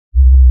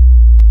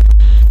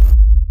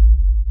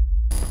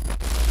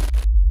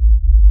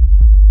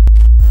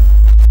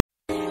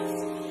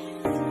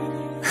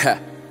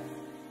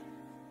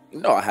You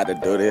know I had to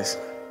do this.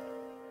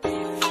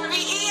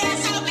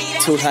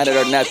 200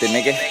 or nothing,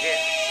 nigga.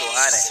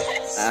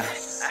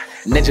 200.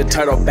 Ninja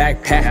Turtle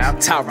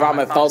backpack, top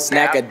ramen, full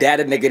snack, a dad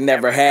a nigga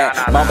never had.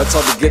 Mama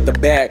told me get the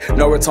bag,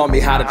 Nora told me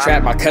how to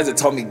trap. My cousin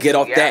told me get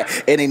off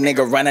that. Any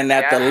nigga running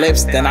at the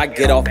lips, then I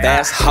get off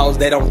fast. Hoes,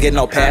 they don't get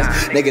no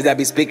pass. Niggas that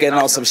be speaking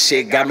on some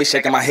shit got me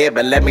shaking my head,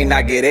 but let me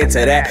not get into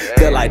that.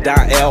 Feel like Don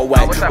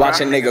Elway,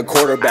 watch a nigga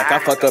quarterback. I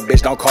fuck a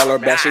bitch, don't call her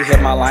back. She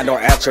hit my line,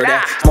 don't answer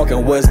that.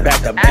 Smoking woods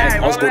back to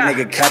back. Old school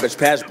nigga cabbage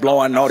patch,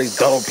 blowing all these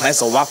dope plans,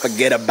 so I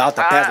forget about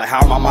the past. Like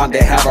how my mom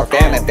didn't have her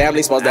family.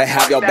 Family supposed to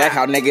have your back.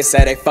 How niggas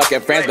say they fucking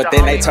friends, but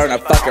then they turn to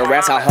fucking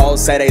rats. How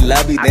hoes say they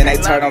love you, then they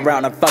turn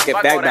around and fucking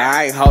back. But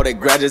I ain't holding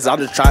grudges, I'm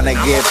just trying to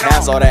get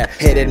past all that.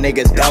 Hitting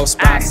niggas dope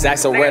spots, Zach,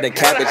 so where the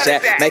cabbage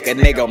at? Make a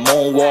nigga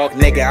moonwalk,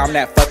 nigga, I'm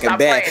that fucking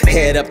bad.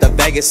 Head up to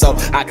Vegas so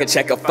I can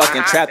check a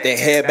fucking trap. Then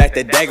head back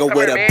to Dago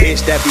with a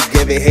bitch that be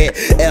giving head.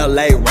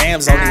 LA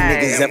Rams on these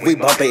niggas if we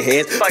bumping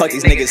heads. Fuck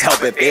these niggas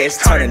helping feds,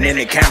 turning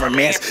into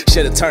cameramans.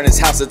 Should've turned his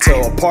house into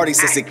a party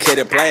since a kid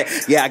had played.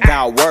 Yeah, I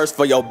got words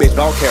for your bitch,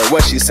 don't care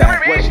what she saying.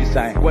 What she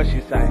saying, what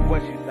she saying,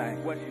 what she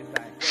saying, what she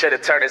saying.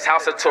 Should've turned his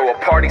house into a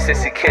party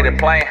since he kid had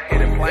playing.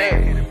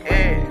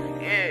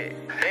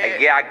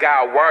 And yeah, I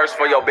got words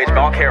for your bitch, but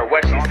don't care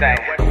what she saying.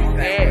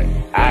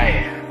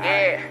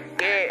 Aye.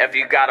 If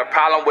you got a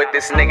problem with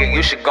this nigga,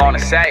 you should go on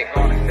and say.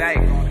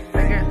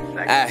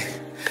 Aye.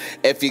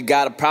 If you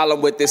got a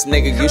problem with this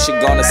nigga, you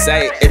should gonna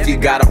say it. If you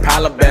got a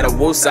problem, better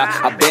woosah.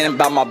 I been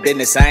about my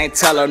business, I ain't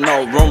tell her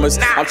no rumors.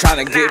 I'm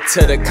trying to get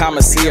to the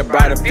comma, see a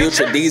brighter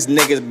future. These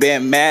niggas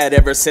been mad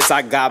ever since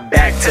I got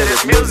back to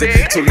this music.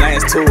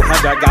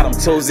 TwoLanez200, I got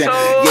them tools in.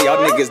 Yeah,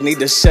 y'all niggas need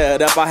to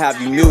shut up, I have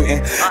you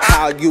muting.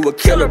 How you a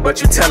killer,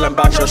 but you tellin'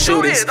 about your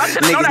shootings.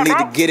 Niggas need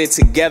to get it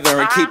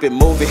together and keep it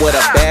moving. With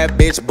a bad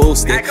bitch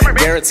boosted,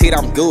 guaranteed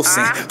I'm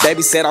goosing.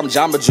 Baby said I'm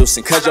Jamba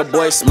juicing, cause your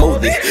boy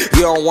smoothie.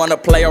 You don't wanna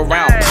play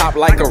around, pop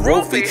like a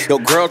roofie. Your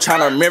girl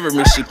tryna remember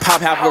me, she pop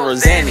half a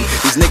Rosanny.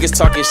 These niggas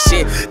talking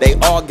shit, they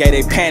all gay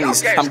they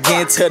panties. I'm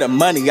getting to the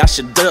money, I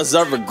should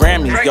deserve a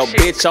Grammy. Yo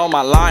bitch on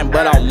my line,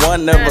 but I'm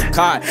one of a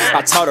kind.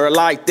 I told her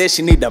like this,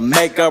 she need to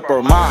make up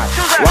her mind.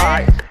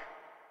 Right?